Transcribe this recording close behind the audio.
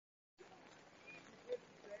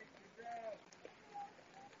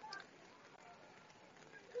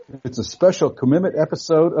It's a special commitment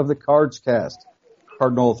episode of the Cards Cast.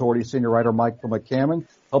 Cardinal Authority senior writer Michael McCammon,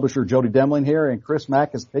 publisher Jody Demling here, and Chris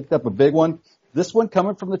Mack has picked up a big one. This one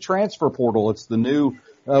coming from the transfer portal. It's the new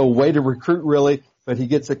way to recruit, really, but he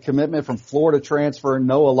gets a commitment from Florida transfer,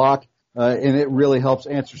 Noah Locke, and it really helps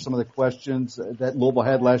answer some of the questions that Louisville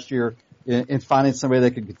had last year in finding somebody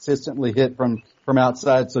that could consistently hit from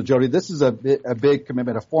outside. So, Jody, this is a big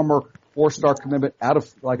commitment, a former four-star commitment out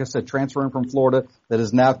of, like I said, transferring from Florida that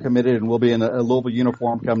is now committed and will be in a Louisville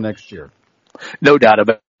uniform come next year. No doubt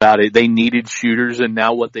about it. They needed shooters, and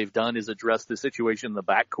now what they've done is address the situation in the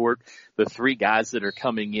backcourt. The three guys that are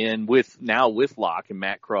coming in with Locke and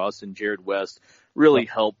Matt Cross and Jared West really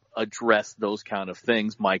help address those kind of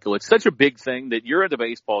things, Michael. It's such a big thing that you're at a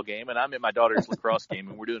baseball game and I'm at my daughter's lacrosse game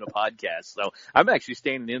and we're doing a podcast. So I'm actually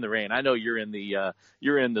standing in the rain. I know you're in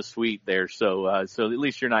the suite there. So at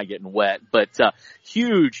least you're not getting wet, but,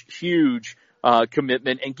 huge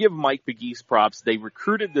commitment, and give Mike Pegues props. They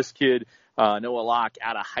recruited this kid, Noah Locke,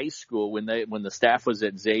 out of high school when the staff was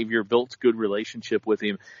at Xavier, built a good relationship with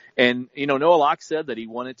him. And, Noah Locke said that he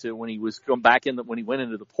wanted to, when he was going back when he went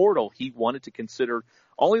into the portal, he wanted to consider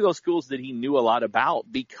only those schools that he knew a lot about,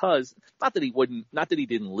 because not that he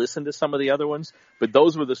didn't listen to some of the other ones, but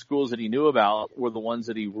those were the schools that he knew about were the ones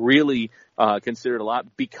that he really considered a lot,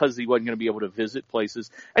 because he wasn't going to be able to visit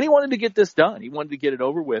places. And he wanted to get this done. He wanted to get it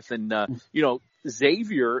over with. And,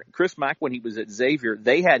 Xavier, Chris Mack, when he was at Xavier,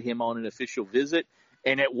 they had him on an official visit.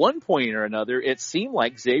 And at one point or another, it seemed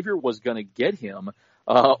like Xavier was going to get him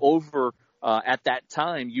over at that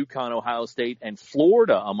time, UConn, Ohio State, and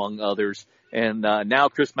Florida, among others. And now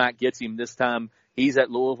Chris Mack gets him this time. He's at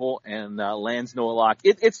Louisville and lands Noah Locke.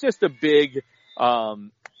 It's just a big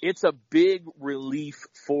relief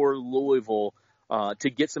for Louisville to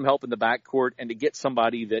get some help in the backcourt and to get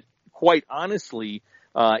somebody that, quite honestly,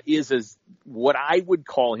 is as what I would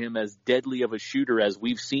call him as deadly of a shooter as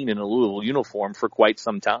we've seen in a Louisville uniform for quite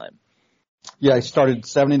some time. Yeah, he started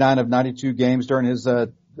 79 of 92 games during his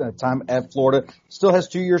time at Florida. Still has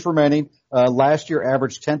 2 years remaining. Last year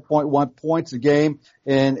averaged 10.1 points a game.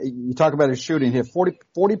 And you talk about his shooting. He had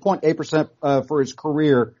 40.8% for his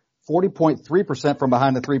career, 40.3% from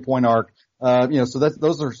behind the three-point arc. So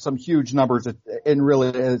those are some huge numbers. And really,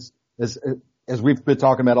 as we've been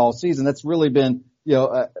talking about all season, that's really been,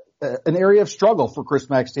 an area of struggle for Chris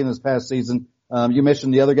Mack's team this past season. You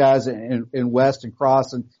mentioned the other guys in West and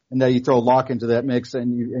Cross, and now you throw Locke into that mix,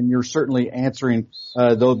 and you're certainly answering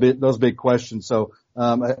those big questions. So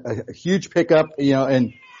a huge pickup,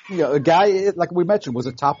 and a guy, like we mentioned, was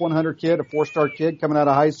a top 100 kid, a four-star kid coming out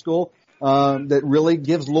of high school, that really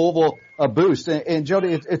gives Louisville a boost. And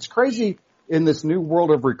Jody, it's crazy in this new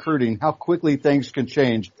world of recruiting how quickly things can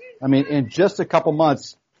change. I mean, in just a couple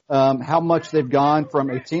months, how much they've gone from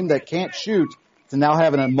a team that can't shoot to now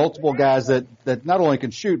having multiple guys that not only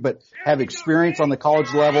can shoot, but have experience on the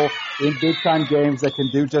college level in big-time games that can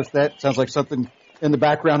do just that. Sounds like something in the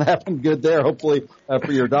background happened good there, hopefully,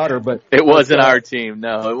 for your daughter. But it wasn't our team.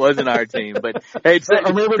 No, it wasn't our team. But hey,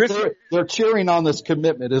 they're cheering on this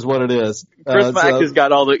commitment is what it is. Chris Mack's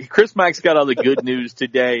got all the good news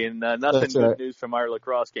today, and nothing good news from our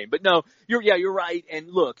lacrosse game. But no, you're right. And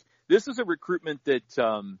look, this is a recruitment that,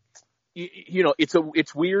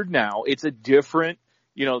 it's weird now. It's a different,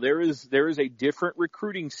 there is a different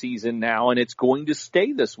recruiting season now, and it's going to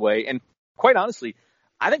stay this way. And quite honestly,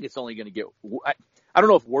 I think it's only going to get, I don't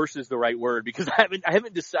know if worse is the right word, because I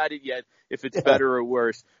haven't decided yet if it's better or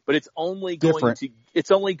worse, but it's only going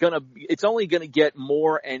to get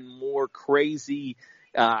more and more crazy,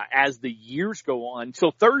 as the years go on.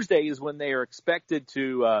 So Thursday is when they are expected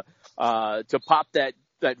to pop that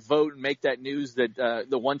vote and make that news that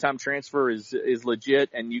the one-time transfer is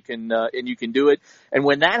legit and you can do it. And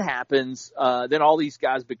when that happens, then all these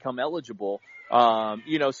guys become eligible. So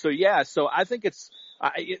I think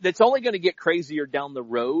it's only going to get crazier down the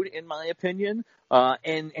road, in my opinion.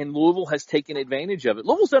 And Louisville has taken advantage of it.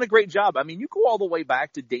 Louisville's done a great job. I mean, you go all the way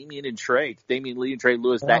back to Damian Lee and Trey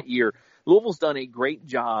Lewis that year. Louisville's done a great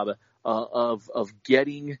job of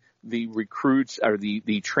getting the recruits or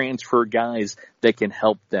the transfer guys that can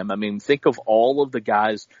help them. I mean, think of all of the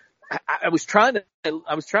guys. I was trying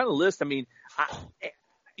to list. I mean,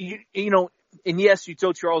 and yes, you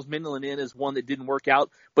throw Charles Mindlin in as one that didn't work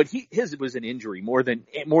out, but his was an injury more than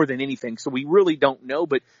anything. So we really don't know,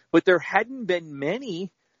 but there hadn't been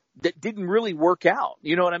many that didn't really work out.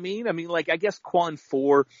 You know what I mean? I mean, like, I guess Quan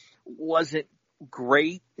Four wasn't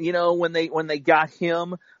great, when they got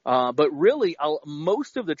him. But really,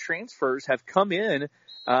 most of the transfers have come in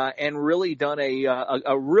and really done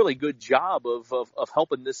a really good job of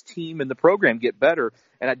helping this team and the program get better.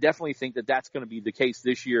 And I definitely think that that's going to be the case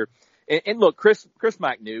this year. And look, Chris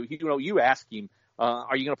Mack knew, you ask him,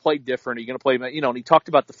 are you going to play different? Are you going to play, and he talked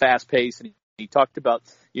about the fast pace, and he talked about,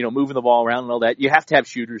 moving the ball around and all that. You have to have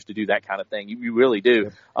shooters to do that kind of thing. You really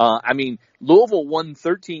do. Louisville won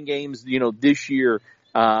 13 games, this year,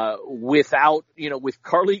 without, with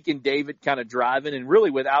Carlik and David kind of driving, and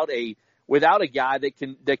really without a guy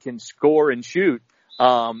that can score and shoot.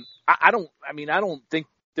 I don't think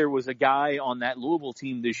there was a guy on that Louisville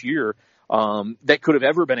team this year that could have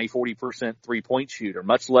ever been a 40% 3-point shooter,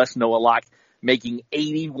 much less Noah Locke making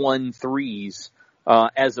 81 threes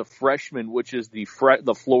as a freshman, which is the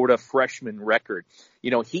Florida freshman record.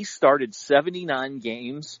 He started 79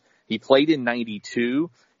 games. He played in 92.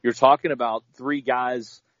 You're talking about three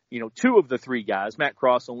guys, two of the three guys, Matt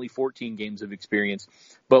Cross, only 14 games of experience,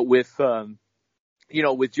 but with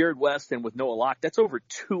Jared West and with Noah Locke, that's over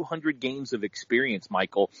 200 games of experience,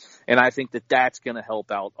 Michael. And I think that that's going to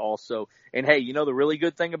help out also. And hey, the really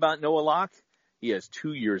good thing about Noah Locke? He has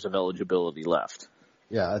 2 years of eligibility left.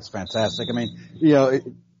 Yeah, that's fantastic.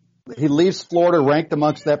 He leaves Florida ranked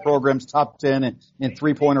amongst that program's top 10 in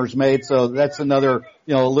three-pointers made. So that's another,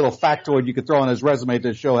 little factoid you could throw on his resume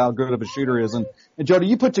to show how good of a shooter he is. And Jody,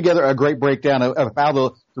 you put together a great breakdown of how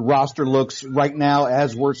the roster looks right now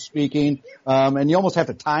as we're speaking. And you almost have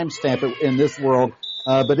to timestamp it in this world.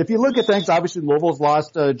 But if you look at things, obviously Louisville's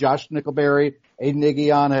lost Josh Nickelberry, Aiden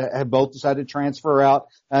Igion have both decided to transfer out.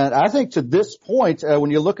 And I think to this point,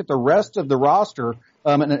 when you look at the rest of the roster,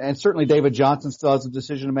 and certainly David Johnson still has a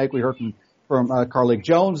decision to make. We heard from Carlik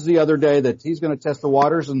Jones the other day that he's going to test the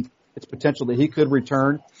waters, and it's potential that he could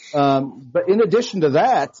return. But in addition to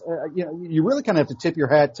that, you really kind of have to tip your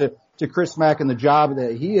hat to Chris Mack and the job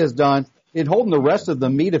that he has done in holding the rest of the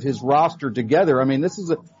meat of his roster together. In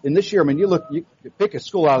this year, you pick a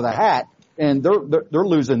school out of the hat, and they're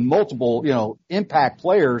losing multiple, impact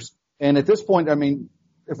players. And at this point,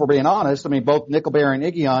 if we're being honest, both Nickelberry and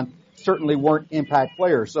Igion certainly weren't impact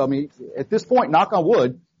players. So, at this point, knock on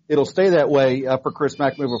wood, it'll stay that way for Chris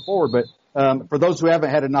Mack moving forward. But for those who haven't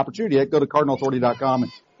had an opportunity yet, go to CardinalAuthority.com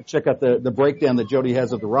and check out the breakdown that Jody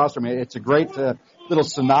has of the roster. It's a great little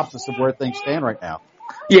synopsis of where things stand right now.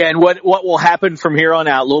 Yeah, and what will happen from here on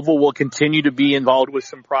out, Louisville will continue to be involved with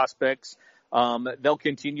some prospects. They'll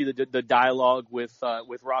continue the dialogue with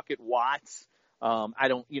Rocket Watts. I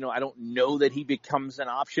don't know that he becomes an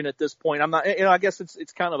option at this point. I'm not, I guess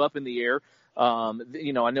it's kind of up in the air. I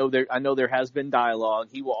know there has been dialogue.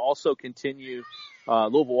 He will also continue,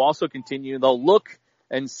 Louisville will also continue. They'll look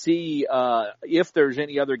and see, if there's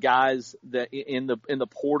any other guys that in the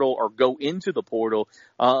portal or go into the portal,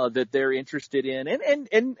 that they're interested in.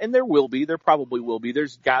 And there probably will be.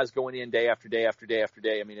 There's guys going in day after day after day after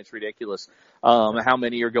day. It's ridiculous, how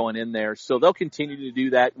many are going in there. So they'll continue to do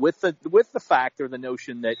that with the fact or the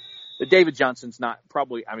notion that David Johnson's not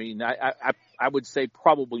probably, I would say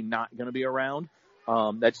probably not going to be around.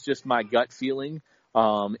 That's just my gut feeling.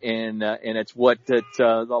 And it's what a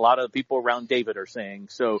lot of the people around David are saying.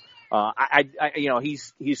 So,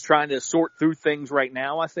 he's trying to sort through things right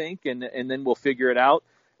now, I think, and then we'll figure it out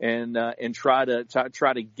and try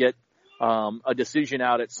to get, a decision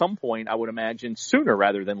out at some point, I would imagine sooner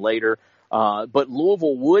rather than later. But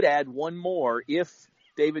Louisville would add one more if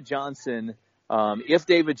David Johnson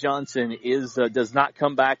does not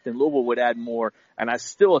come back, then Louisville would add more. And I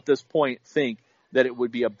still at this point think that it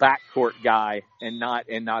would be a backcourt guy and not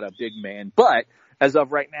a big man. But as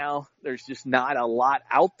of right now, there's just not a lot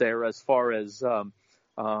out there as far as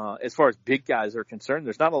big guys are concerned.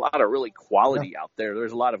 There's not a lot of really quality out there.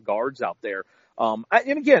 There's a lot of guards out there. And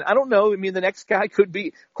again, I don't know. The next guy could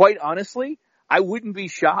be, quite honestly, I wouldn't be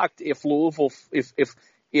shocked if Louisville, if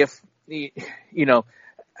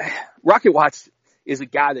Rocket Watts is a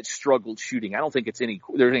guy that struggled shooting. I don't think there's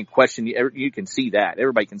any question. You can see that.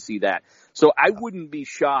 Everybody can see that. So I wouldn't be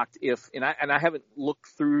shocked if, and I haven't looked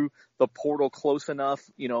through the portal close enough.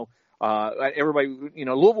 Everybody,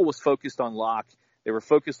 Louisville was focused on Locke. They were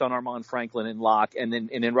focused on Armaan Franklin and Locke, and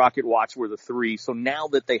then Rocket Watts were the three. So now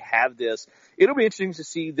that they have this, it'll be interesting to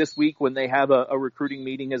see this week when they have a recruiting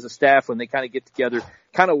meeting as a staff, when they kind of get together,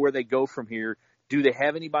 kind of where they go from here. Do they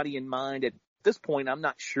have anybody in mind? At this point, I'm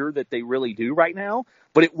not sure that they really do right now,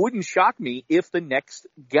 but it wouldn't shock me if the next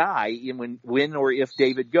guy, when or if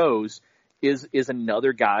David goes, is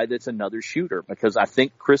another guy that's another shooter, because I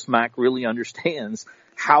think Chris Mack really understands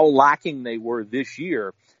how lacking they were this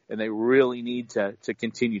year, and they really need to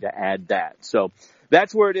continue to add that. So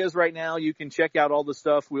that's where it is right now. You can check out all the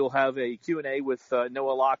stuff. We'll have a Q&A with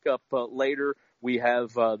Noah Locke up later We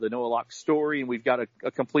have the Noah Locke story, and we've got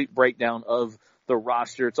a complete breakdown of the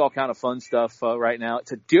roster. It's all kind of fun stuff right now.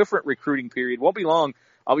 It's a different recruiting period. Won't be long.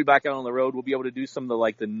 I'll be back out on the road. We'll be able to do some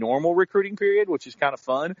of the normal recruiting period, which is kind of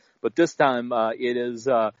fun. But this time it is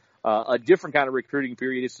a different kind of recruiting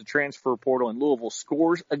period. It's the transfer portal, and Louisville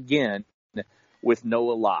scores again with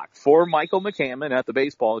Noah Locke. For Michael McCammon at the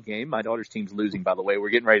baseball game, my daughter's team's losing, by the way. We're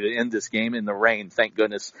getting ready to end this game in the rain, thank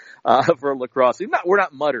goodness, for lacrosse. We're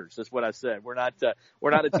not mudders, that's what I said. We're not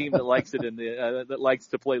a team that likes it that likes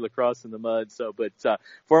to play lacrosse in the mud. But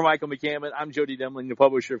for Michael McCammon, I'm Jody Demling, the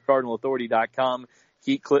publisher of CardinalAuthority.com.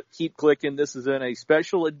 Keep clicking. This is in a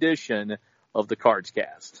special edition of the Cards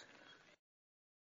Cast.